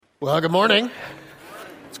Well, good morning.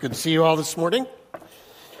 It's good to see you all this morning.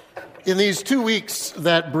 In these 2 weeks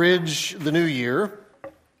that bridge the new year,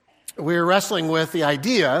 we're wrestling with the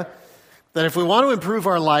idea that if we want to improve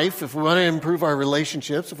our life, if we want to improve our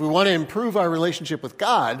relationships, if we want to improve our relationship with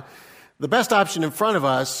God, the best option in front of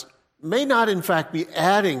us may not, in fact, be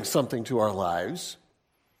adding something to our lives.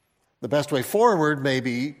 The best way forward may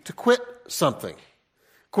be to quit something.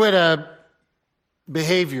 Quit a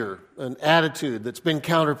behavior, an attitude that's been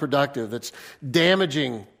counterproductive, that's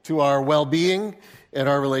damaging to our well-being and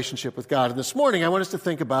our relationship with God. And this morning, I want us to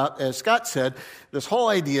think about, as Scott said, this whole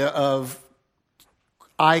idea of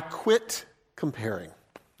I quit comparing.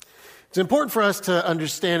 It's important for us to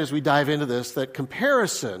understand as we dive into this that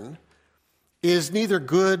comparison is neither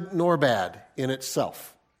good nor bad in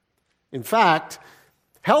itself. In fact,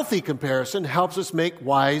 healthy comparison helps us make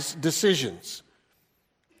wise decisions.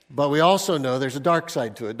 But we also know there's a dark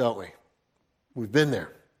side to it, don't we? We've been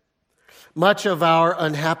there. Much of our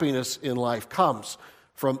unhappiness in life comes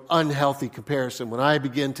from unhealthy comparison. When I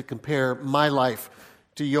begin to compare my life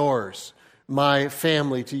to yours, my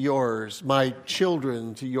family to yours, my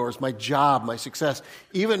children to yours, my job, my success,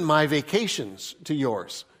 even my vacations to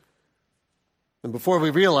yours. And before we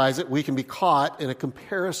realize it, we can be caught in a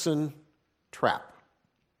comparison trap.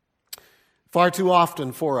 Far too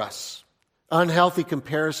often for us, unhealthy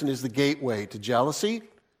comparison is the gateway to jealousy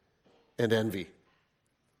and envy.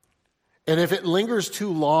 And if it lingers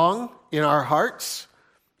too long in our hearts,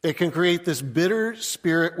 it can create this bitter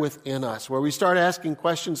spirit within us where we start asking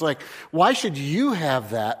questions like, why should you have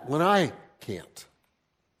that when I can't?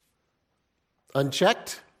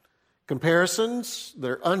 Unchecked comparisons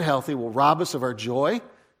that are unhealthy will rob us of our joy.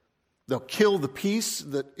 They'll kill the peace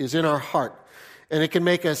that is in our heart. And it can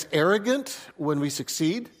make us arrogant when we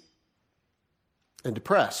succeed and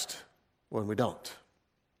depressed when we don't.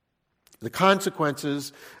 The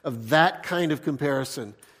consequences of that kind of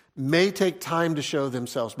comparison may take time to show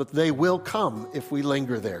themselves, but they will come if we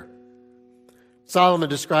linger there. Solomon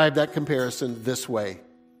described that comparison this way.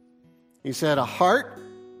 He said, a heart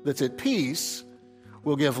that's at peace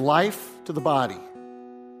will give life to the body,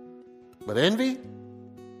 but envy,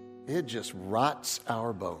 it just rots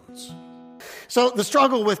our bones. So the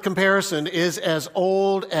struggle with comparison is as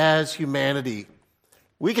old as humanity.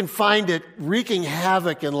 We can find it wreaking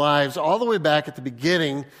havoc in lives all the way back at the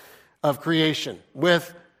beginning of creation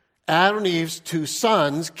with Adam and Eve's two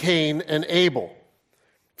sons, Cain and Abel.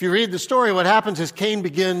 If you read the story, what happens is Cain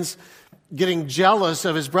begins getting jealous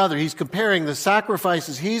of his brother. He's comparing the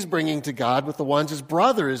sacrifices he's bringing to God with the ones his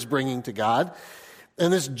brother is bringing to God.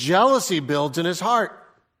 And this jealousy builds in his heart.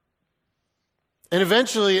 And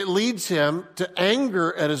eventually it leads him to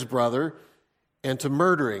anger at his brother and to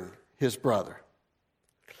murdering his brother.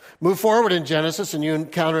 Move forward in Genesis and you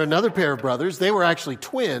encounter another pair of brothers. They were actually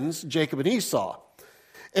twins, Jacob and Esau.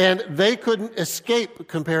 And they couldn't escape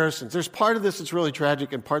comparisons. There's part of this that's really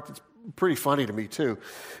tragic and part that's pretty funny to me too.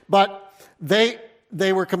 But they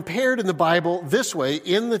were compared in the Bible this way,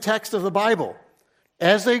 in the text of the Bible.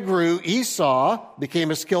 As they grew, Esau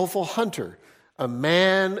became a skillful hunter, a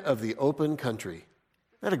man of the open country. Isn't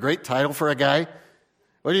that a great title for a guy?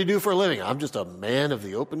 What do you do for a living? I'm just a man of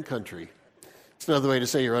the open country. It's another way to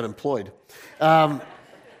say you're unemployed.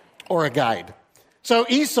 Or a guide. So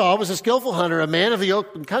Esau was a skillful hunter, a man of the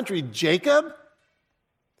open country. Jacob, the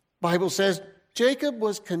Bible says, Jacob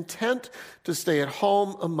was content to stay at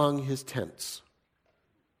home among his tents.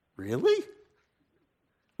 Really?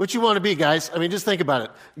 What you want to be, guys? I mean, just think about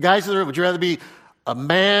it. Guys in the room, would you rather be a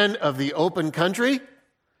man of the open country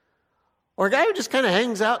or a guy who just kind of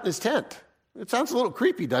hangs out in his tent? It sounds a little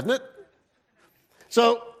creepy, doesn't it?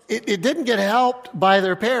 So it didn't get helped by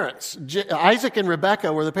their parents. Isaac and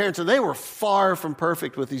Rebekah were the parents, and they were far from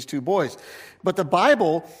perfect with these two boys. But the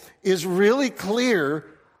Bible is really clear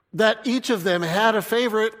that each of them had a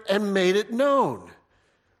favorite and made it known.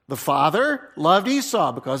 The father loved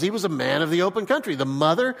Esau because he was a man of the open country. The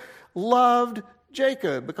mother loved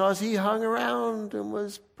Jacob because he hung around and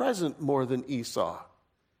was present more than Esau.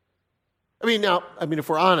 I mean, if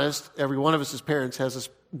we're honest, every one of us as parents has this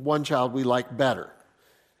one child we like better.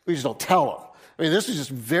 We just don't tell them. I mean, this is just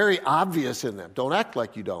very obvious in them. Don't act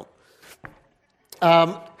like you don't.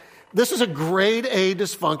 This is a grade A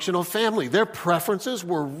dysfunctional family. Their preferences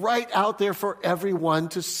were right out there for everyone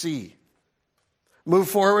to see. Move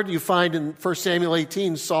forward, you find in 1 Samuel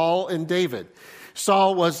 18, Saul and David.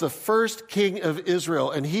 Saul was the first king of Israel,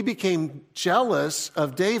 and he became jealous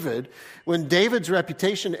of David when David's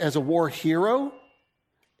reputation as a war hero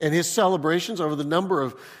and his celebrations over the number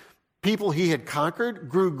of people he had conquered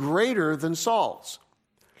grew greater than Saul's.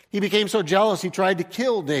 He became so jealous he tried to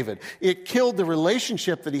kill David. It killed the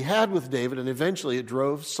relationship that he had with David, and eventually it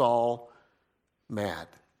drove Saul mad.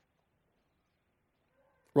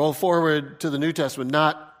 Roll forward to the New Testament,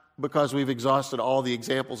 not because we've exhausted all the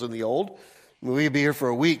examples in the Old. We'd be here for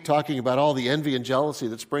a week talking about all the envy and jealousy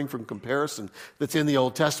that spring from comparison that's in the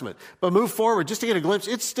Old Testament. But move forward just to get a glimpse.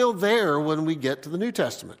 It's still there when we get to the New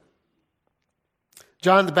Testament.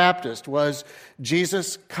 John the Baptist was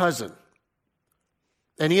Jesus' cousin.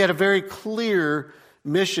 And he had a very clear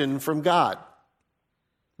mission from God.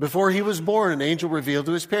 Before he was born, an angel revealed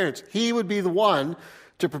to his parents he would be the one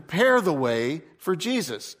to prepare the way for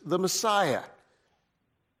Jesus, the Messiah,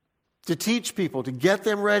 to teach people, to get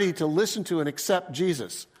them ready to listen to and accept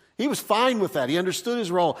Jesus. He was fine with that. He understood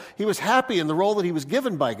his role. He was happy in the role that he was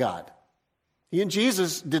given by God. He and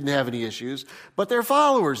Jesus didn't have any issues, but their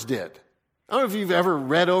followers did. I don't know if you've ever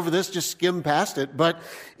read over this, just skim past it, but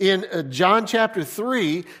in John chapter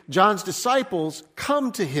 3, John's disciples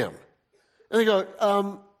come to him. And they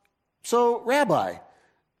go, so Rabbi,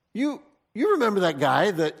 you remember that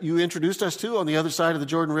guy that you introduced us to on the other side of the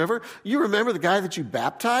Jordan River? You remember the guy that you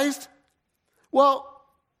baptized? Well,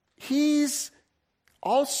 he's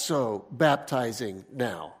also baptizing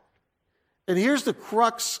now. And here's the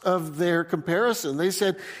crux of their comparison. They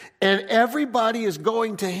said, and everybody is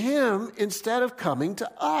going to him instead of coming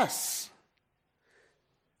to us.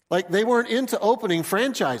 Like they weren't into opening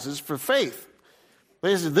franchises for faith.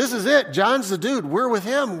 They said, this is it. John's the dude. We're with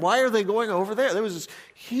him. Why are they going over there? There was this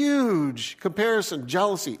huge comparison,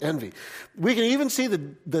 jealousy, envy. We can even see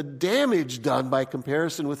the damage done by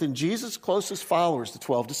comparison within Jesus' closest followers, the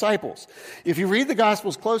 12 disciples. If you read the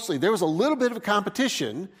Gospels closely, there was a little bit of a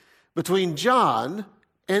competition between John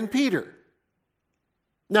and Peter.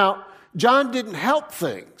 Now, John didn't help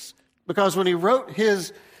things because when he wrote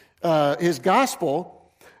his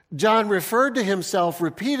gospel, John referred to himself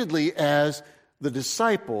repeatedly as the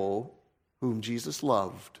disciple whom Jesus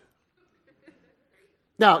loved.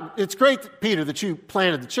 Now, it's great, Peter, that you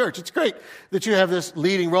planted the church. It's great that you have this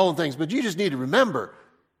leading role in things, but you just need to remember,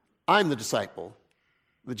 I'm the disciple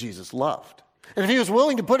that Jesus loved. And if he was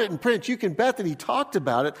willing to put it in print, you can bet that he talked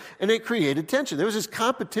about it, and it created tension. There was this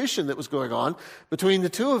competition that was going on between the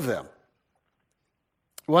two of them.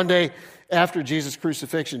 One day after Jesus'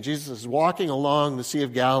 crucifixion, Jesus is walking along the Sea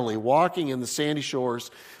of Galilee, walking in the sandy shores,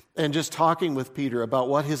 and just talking with Peter about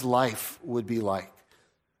what his life would be like,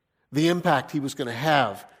 the impact he was going to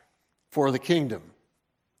have for the kingdom.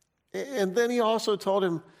 And then he also told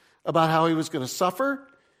him about how he was going to suffer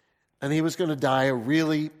and he was going to die a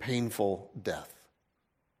really painful death.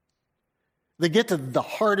 They get to the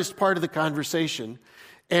hardest part of the conversation,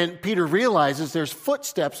 and Peter realizes there's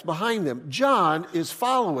footsteps behind them. John is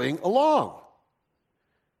following along.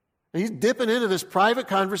 He's dipping into this private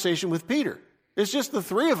conversation with Peter. It's just the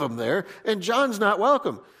three of them there, and John's not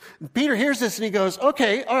welcome. And Peter hears this, and he goes,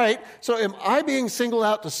 okay, all right, so am I being singled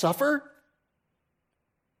out to suffer?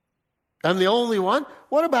 I'm the only one?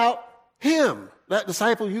 What about him, that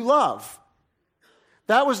disciple you love?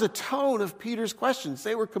 That was the tone of Peter's questions.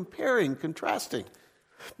 They were comparing, contrasting.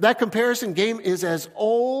 That comparison game is as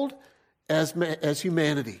old as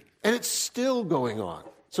humanity, and it's still going on.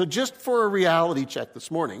 So just for a reality check this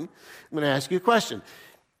morning, I'm going to ask you a question.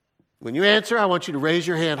 When you answer, I want you to raise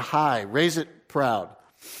your hand high. Raise it proud.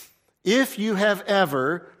 If you have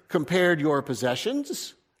ever compared your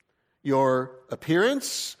possessions, your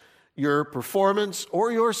appearance, your performance,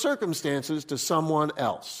 or your circumstances to someone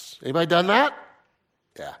else. Anybody done that?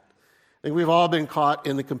 Yeah. I think we've all been caught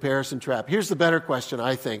in the comparison trap. Here's the better question,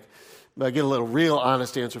 I think. I get a little real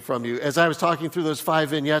honest answer from you. As I was talking through those 5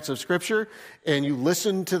 vignettes of Scripture, and you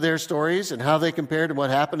listened to their stories and how they compared to what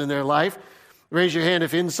happened in their life, raise your hand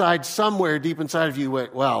if inside, somewhere deep inside of you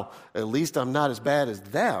went, well, at least I'm not as bad as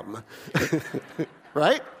them.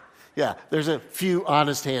 Right? Yeah, there's a few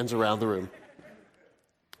honest hands around the room.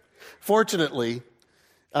 Fortunately,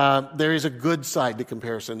 there is a good side to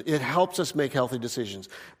comparison. It helps us make healthy decisions.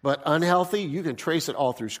 But unhealthy, you can trace it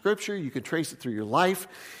all through Scripture. You can trace it through your life.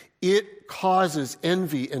 It causes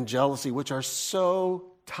envy and jealousy, which are so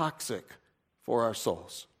toxic for our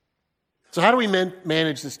souls. So how do we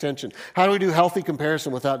manage this tension? How do we do healthy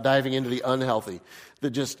comparison without diving into the unhealthy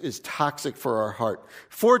that just is toxic for our heart?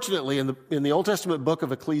 Fortunately, in the Old Testament book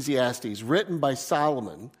of Ecclesiastes, written by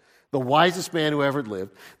Solomon, the wisest man who ever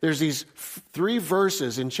lived, there's these 3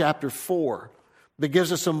 verses in chapter 4 that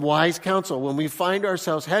gives us some wise counsel when we find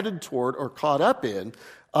ourselves headed toward or caught up in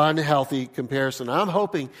unhealthy comparison. I'm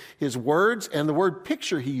hoping his words and the word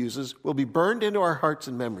picture he uses will be burned into our hearts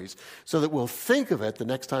and memories so that we'll think of it the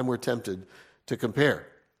next time we're tempted to compare.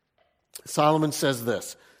 Solomon says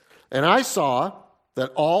this, "And I saw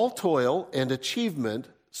that all toil and achievement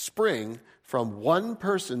spring from one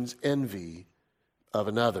person's envy of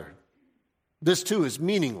another. This too is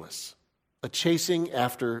meaningless, a chasing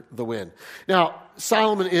after the wind. Now,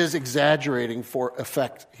 Solomon is exaggerating for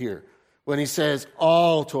effect here when he says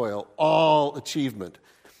all toil, all achievement.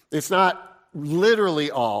 It's not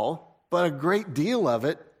literally all, but a great deal of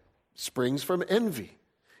it springs from envy.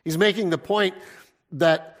 He's making the point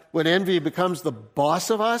that when envy becomes the boss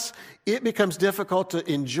of us, it becomes difficult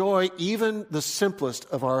to enjoy even the simplest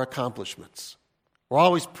of our accomplishments. We're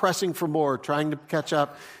always pressing for more, trying to catch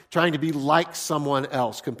up, trying to be like someone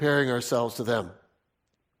else, comparing ourselves to them.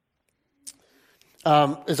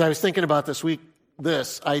 As I was thinking about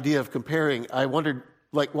this idea of comparing, I wondered,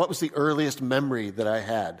 what was the earliest memory that I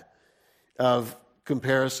had of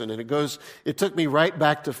comparison? And it took me right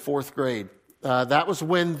back to fourth grade. That was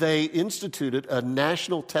when they instituted a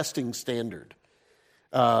national testing standard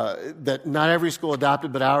that not every school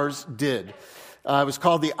adopted, but ours did. It was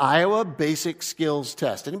called the Iowa Basic Skills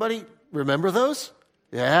Test. Anybody remember those?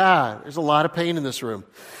 Yeah, there's a lot of pain in this room.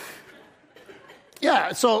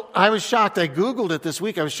 Yeah, so I was shocked. I Googled it this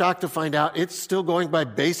week. I was shocked to find out it's still going by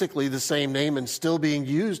basically the same name and still being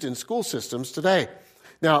used in school systems today.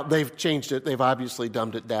 Now, they've changed it. They've obviously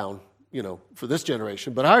dumbed it down, for this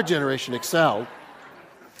generation. But our generation excelled.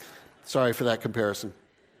 Sorry for that comparison.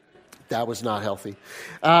 That was not healthy.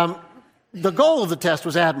 The goal of the test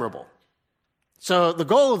was admirable. So the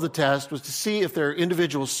goal of the test was to see if there are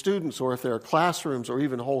individual students or if there are classrooms or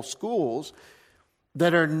even whole schools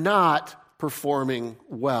that are not performing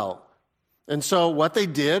well. And so what they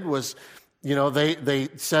did was, they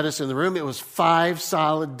set us in the room. It was 5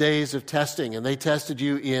 solid days of testing, and they tested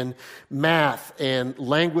you in math and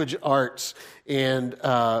language arts and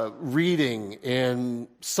reading and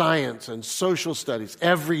science and social studies.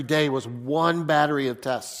 Every day was one battery of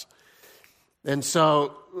tests. And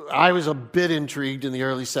so I was a bit intrigued in the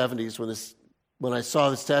early 70s when I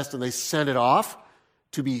saw this test and they sent it off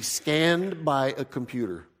to be scanned by a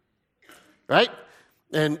computer, right?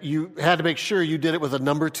 And you had to make sure you did it with a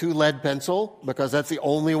number 2 lead pencil because that's the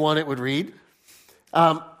only one it would read.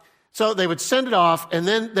 So they would send it off, and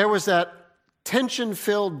then there was that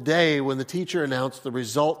tension-filled day when the teacher announced the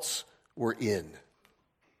results were in.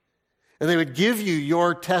 And they would give you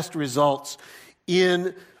your test results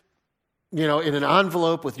in an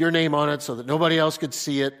envelope with your name on it so that nobody else could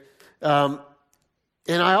see it. And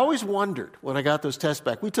I always wondered when I got those tests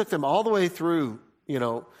back. We took them all the way through,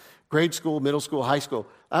 grade school, middle school, high school.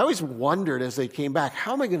 I always wondered as they came back,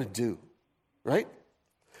 how am I going to do, right?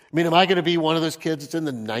 Am I going to be one of those kids that's in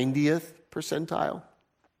the 90th percentile?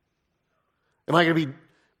 Am I going to be,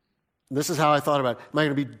 this is how I thought about it, am I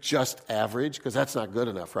going to be just average? Because that's not good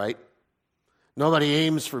enough, right? Nobody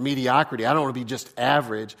aims for mediocrity. I don't want to be just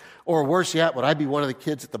average. Or worse yet, would I be one of the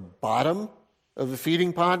kids at the bottom of the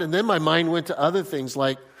feeding pond? And then my mind went to other things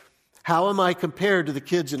like, how am I compared to the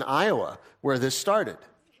kids in Iowa where this started?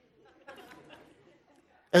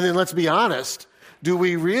 And then let's be honest, do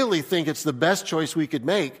we really think it's the best choice we could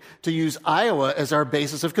make to use Iowa as our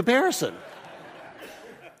basis of comparison?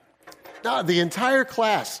 No, the entire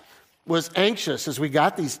class was anxious as we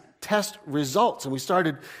got these test results, and we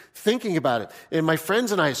started thinking about it. And my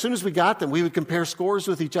friends and I, as soon as we got them, we would compare scores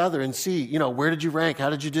with each other and see, where did you rank? How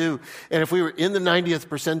did you do? And if we were in the 90th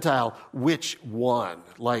percentile, which one?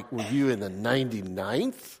 Like, were you in the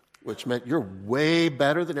 99th, which meant you're way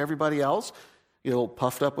better than everybody else,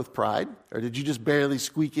 puffed up with pride? Or did you just barely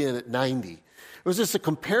squeak in at 90? It was just a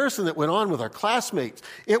comparison that went on with our classmates.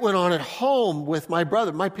 It went on at home with my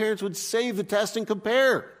brother. My parents would save the test and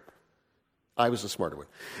compare. I was the smarter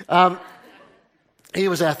one. He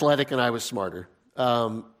was athletic and I was smarter.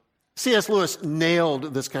 C.S. Lewis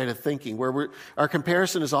nailed this kind of thinking where our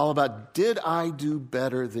comparison is all about, did I do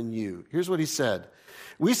better than you? Here's what he said.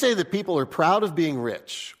 We say that people are proud of being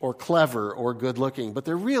rich or clever or good looking, but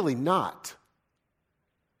they're really not.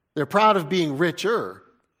 They're proud of being richer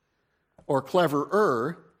or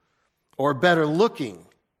cleverer or better looking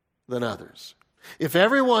than others. If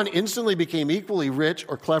everyone instantly became equally rich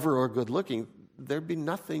or clever or good looking, there'd be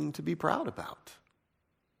nothing to be proud about.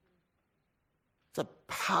 It's a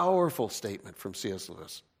powerful statement from C.S.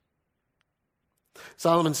 Lewis.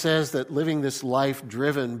 Solomon says that living this life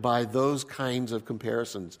driven by those kinds of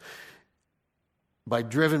comparisons,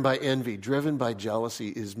 driven by envy, driven by jealousy,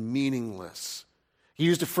 is meaningless. He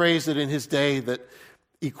used a phrase that in his day that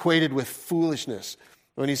equated with foolishness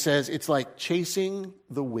when he says it's like chasing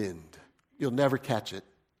the wind. You'll never catch it.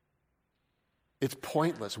 It's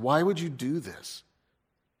pointless. Why would you do this?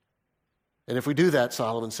 And if we do that,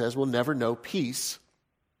 Solomon says, we'll never know peace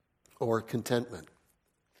or contentment.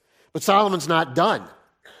 But Solomon's not done.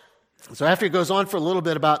 So after he goes on for a little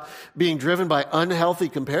bit about being driven by unhealthy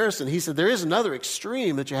comparison, he said there is another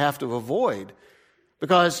extreme that you have to avoid.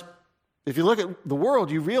 Because if you look at the world,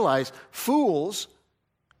 you realize fools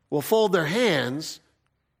will fold their hands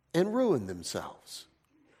and ruin themselves.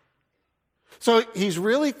 So he's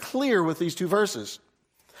really clear with these two verses.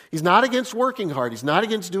 He's not against working hard. He's not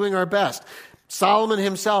against doing our best. Solomon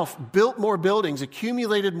himself built more buildings,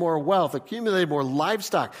 accumulated more wealth, accumulated more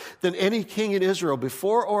livestock than any king in Israel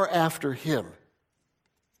before or after him.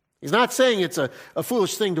 He's not saying it's a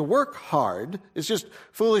foolish thing to work hard. It's just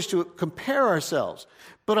foolish to compare ourselves.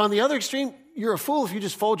 But on the other extreme, you're a fool if you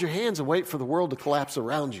just fold your hands and wait for the world to collapse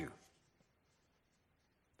around you.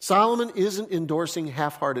 Solomon isn't endorsing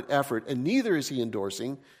half-hearted effort, and neither is he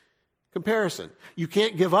endorsing comparison. You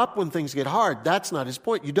can't give up when things get hard. That's not his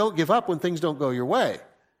point. You don't give up when things don't go your way.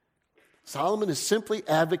 Solomon is simply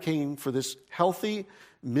advocating for this healthy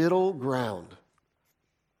middle ground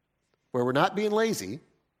where we're not being lazy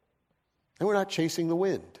and we're not chasing the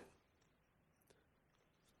wind.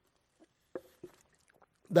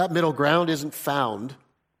 That middle ground isn't found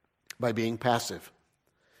by being passive.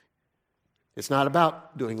 It's not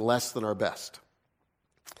about doing less than our best.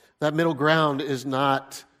 That middle ground is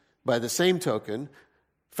not, by the same token,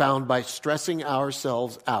 found by stressing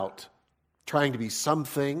ourselves out, trying to be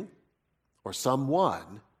something or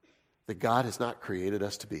someone that God has not created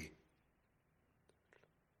us to be.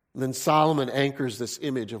 And then Solomon anchors this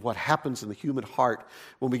image of what happens in the human heart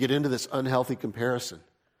when we get into this unhealthy comparison.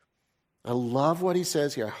 I love what he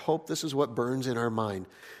says here. I hope this is what burns in our mind.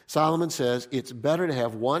 Solomon says, it's better to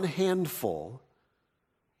have one handful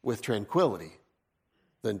with tranquility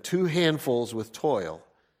than two handfuls with toil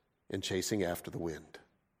and chasing after the wind.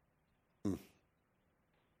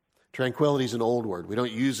 Tranquility is an old word. We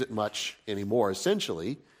don't use it much anymore.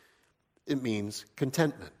 Essentially, it means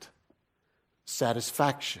contentment,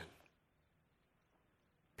 satisfaction,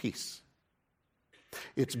 peace.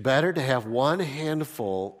 It's better to have one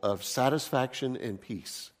handful of satisfaction and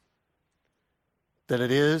peace than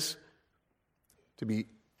it is to be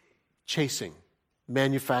chasing,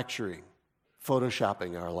 manufacturing,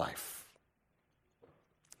 photoshopping our life.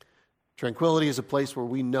 Tranquility is a place where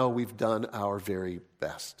we know we've done our very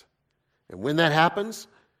best. And when that happens,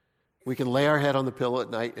 we can lay our head on the pillow at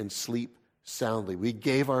night and sleep soundly. We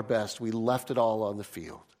gave our best. We left it all on the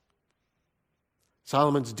field.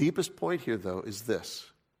 Solomon's deepest point here, though, is this.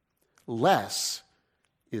 Less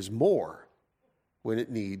is more when it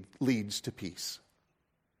leads to peace.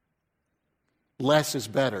 Less is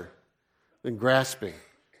better than grasping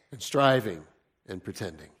and striving and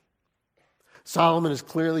pretending. Solomon is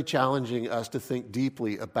clearly challenging us to think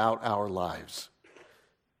deeply about our lives.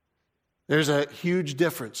 There's a huge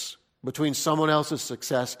difference between someone else's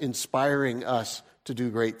success inspiring us to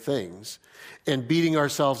do great things and beating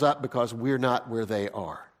ourselves up because we're not where they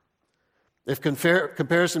are. If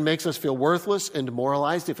comparison makes us feel worthless and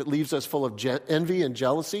demoralized, if it leaves us full of envy and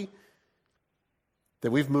jealousy,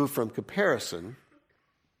 then we've moved from comparison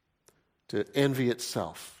to envy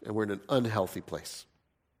itself, and we're in an unhealthy place.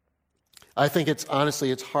 I think it's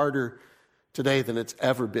harder today than it's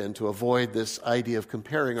ever been to avoid this idea of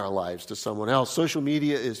comparing our lives to someone else. Social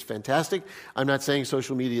media is fantastic. I'm not saying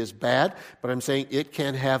social media is bad, but I'm saying it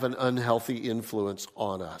can have an unhealthy influence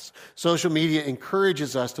on us. Social media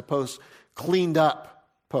encourages us to post cleaned up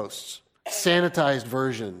posts, sanitized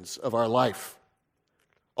versions of our life.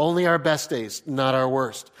 Only our best days, not our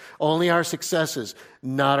worst. Only our successes,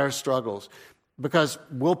 not our struggles. Because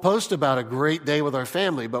we'll post about a great day with our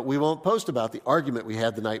family, but we won't post about the argument we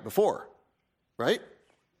had the night before. Right?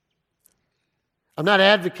 I'm not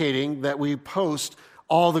advocating that we post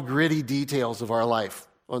all the gritty details of our life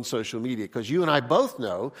on social media, because you and I both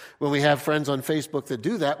know when we have friends on Facebook that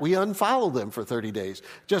do that, we unfollow them for 30 days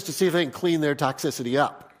just to see if they can clean their toxicity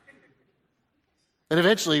up. And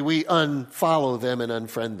eventually we unfollow them and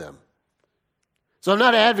unfriend them. So I'm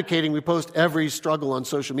not advocating we post every struggle on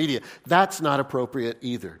social media. That's not appropriate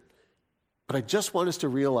either. But I just want us to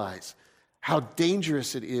realize how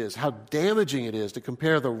dangerous it is, how damaging it is to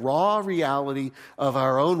compare the raw reality of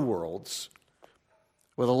our own worlds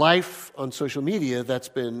with a life on social media that's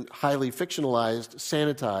been highly fictionalized,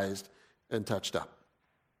 sanitized, and touched up.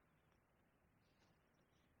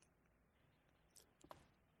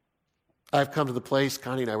 I've come to the place,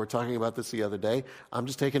 Connie and I were talking about this the other day, I'm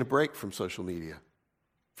just taking a break from social media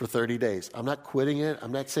for 30 days. I'm not quitting it.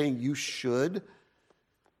 I'm not saying you should.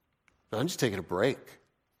 I'm just taking a break.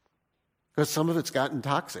 Because some of it's gotten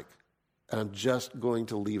toxic. And I'm just going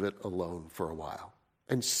to leave it alone for a while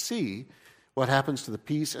and see what happens to the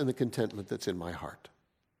peace and the contentment that's in my heart.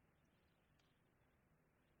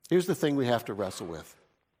 Here's the thing we have to wrestle with.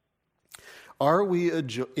 Are we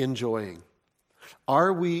enjoying?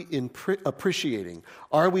 Are we appreciating?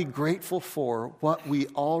 Are we grateful for what we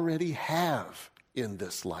already have in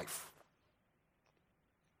this life?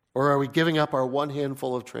 Or are we giving up our one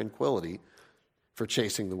handful of tranquility for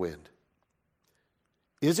chasing the wind?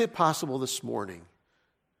 Is it possible this morning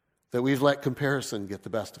that we've let comparison get the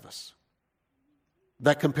best of us?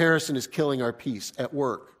 That comparison is killing our peace at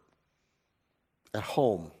work, at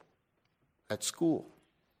home, at school.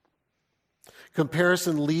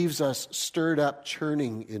 Comparison leaves us stirred up,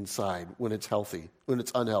 churning inside when it's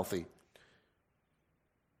unhealthy.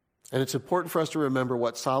 And it's important for us to remember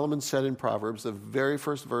what Solomon said in Proverbs, the very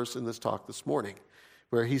first verse in this talk this morning,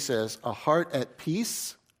 where he says, a heart at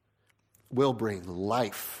peace will bring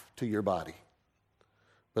life to your body.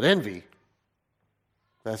 But envy,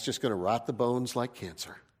 that's just going to rot the bones like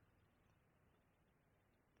cancer.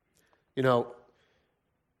 You know,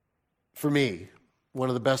 for me, one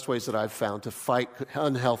of the best ways that I've found to fight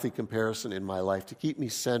unhealthy comparison in my life, to keep me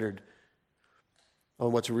centered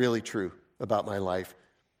on what's really true about my life,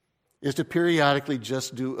 is to periodically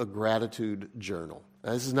just do a gratitude journal.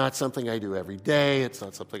 Now, this is not something I do every day. It's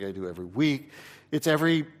not something I do every week. It's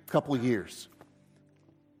every couple of years.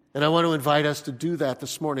 And I want to invite us to do that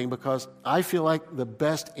this morning because I feel like the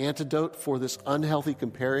best antidote for this unhealthy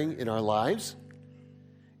comparing in our lives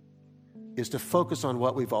is to focus on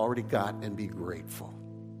what we've already got and be grateful.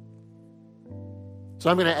 So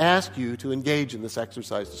I'm going to ask you to engage in this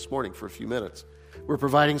exercise this morning for a few minutes. We're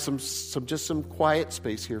providing some quiet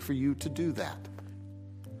space here for you to do that.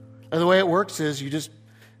 And the way it works is you just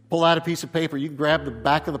pull out a piece of paper. You can grab the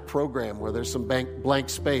back of the program where there's some blank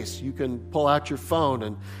space. You can pull out your phone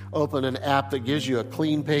and open an app that gives you a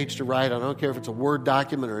clean page to write on. I don't care if it's a Word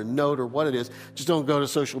document or a note or what it is. Just don't go to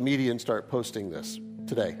social media and start posting this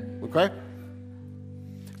today, okay?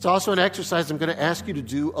 It's also an exercise I'm going to ask you to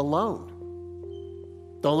do alone.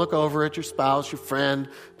 Don't look over at your spouse, your friend.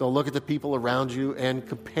 Don't look at the people around you and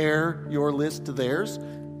compare your list to theirs.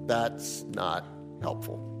 That's not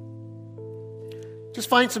helpful. Just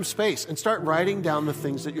find some space and start writing down the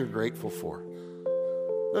things that you're grateful for.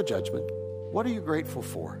 No judgment. What are you grateful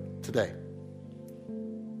for today?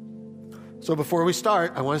 So before we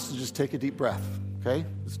start, I want us to just take a deep breath, okay?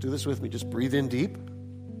 Let's do this with me. Just breathe in deep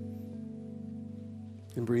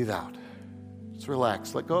and breathe out. Just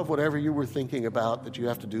relax. Let go of whatever you were thinking about that you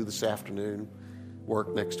have to do this afternoon,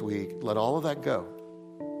 work next week. Let all of that go.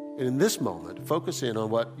 And in this moment, focus in on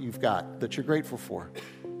what you've got that you're grateful for.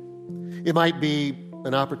 It might be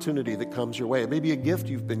an opportunity that comes your way. It may be a gift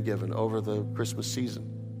you've been given over the Christmas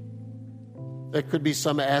season. It could be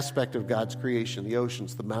some aspect of God's creation, the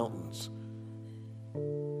oceans, the mountains.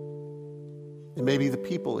 It may be the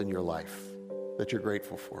people in your life that you're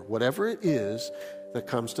grateful for. Whatever it is that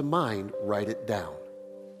comes to mind, write it down.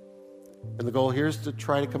 And the goal here is to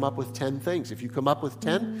try to come up with 10 things. If you come up with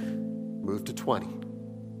 10, move to 20.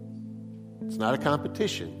 It's not a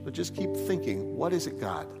competition, but just keep thinking, what is it,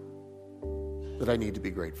 God, that I need to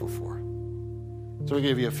be grateful for? So I'll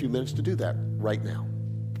give you a few minutes to do that right now.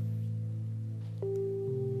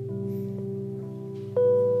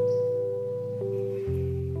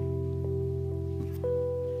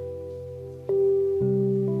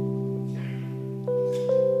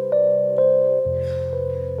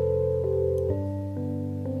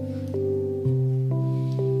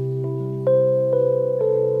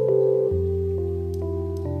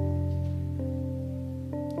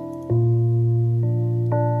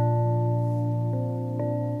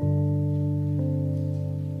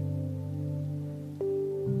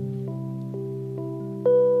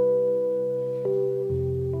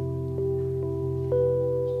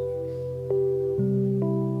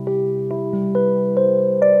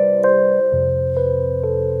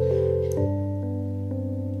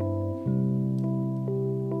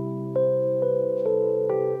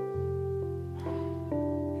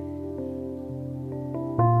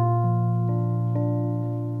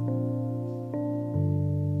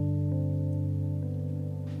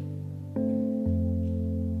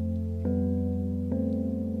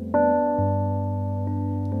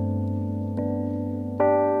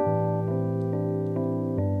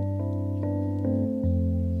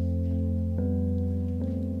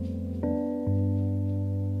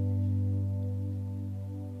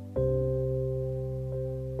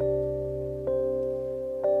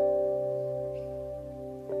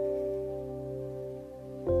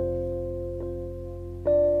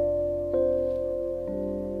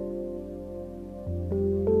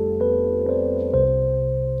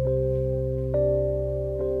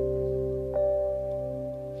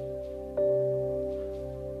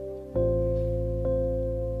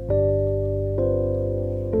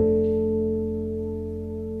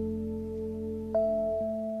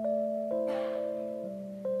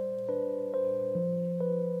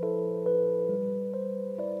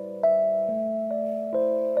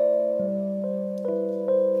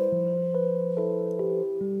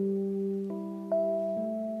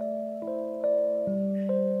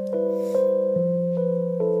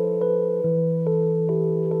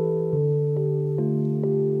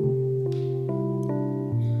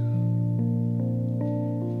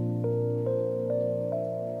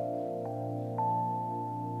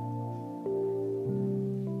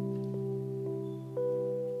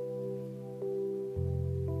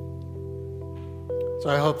 So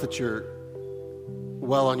I hope that you're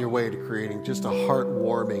well on your way to creating just a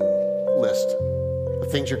heartwarming list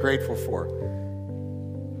of things you're grateful for.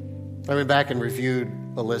 I went back and reviewed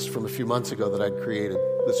a list from a few months ago that I'd created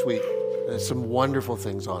this week. There's some wonderful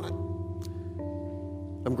things on it.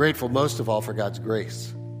 I'm grateful most of all for God's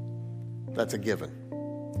grace. That's a given.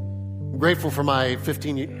 I'm grateful for my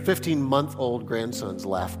 15-month-old grandson's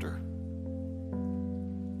laughter.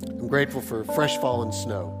 I'm grateful for fresh fallen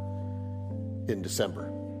snow in December.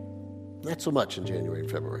 Not so much in January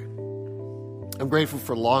and February. I'm grateful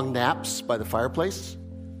for long naps by the fireplace,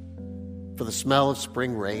 for the smell of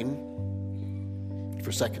spring rain,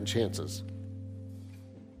 for second chances.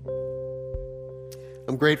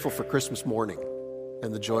 I'm grateful for Christmas morning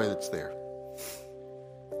and the joy that's there.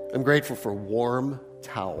 I'm grateful for warm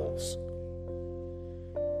towels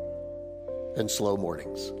and slow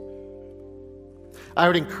mornings. I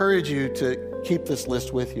would encourage you to keep this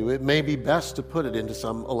list with you. It may be best to put it into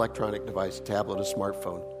some electronic device, a tablet, a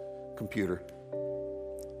smartphone, computer,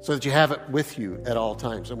 so that you have it with you at all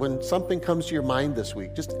times. And when something comes to your mind this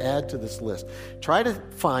week, just add to this list. Try to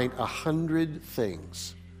find 100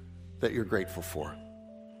 things that you're grateful for.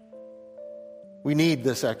 We need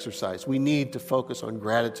this exercise. We need to focus on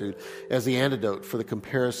gratitude as the antidote for the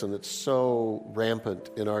comparison that's so rampant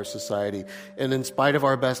in our society. And in spite of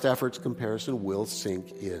our best efforts, comparison will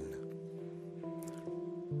sink in.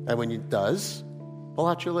 And when it does, pull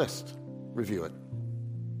out your list, review it.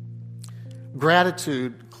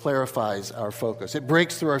 Gratitude clarifies our focus. It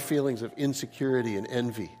breaks through our feelings of insecurity and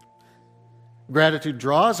envy. Gratitude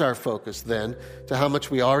draws our focus then to how much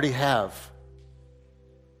we already have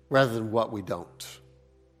rather than what we don't.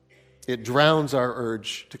 It drowns our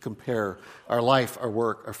urge to compare our life, our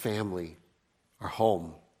work, our family, our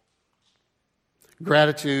home.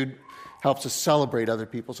 Gratitude helps us celebrate other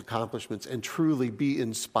people's accomplishments and truly be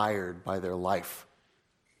inspired by their life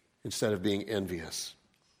instead of being envious.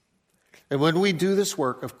 And when we do this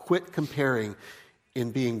work of quit comparing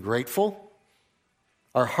in being grateful,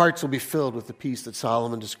 our hearts will be filled with the peace that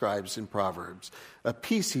Solomon describes in Proverbs. A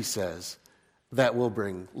peace, he says, that will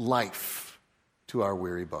bring life to our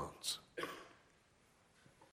weary bones.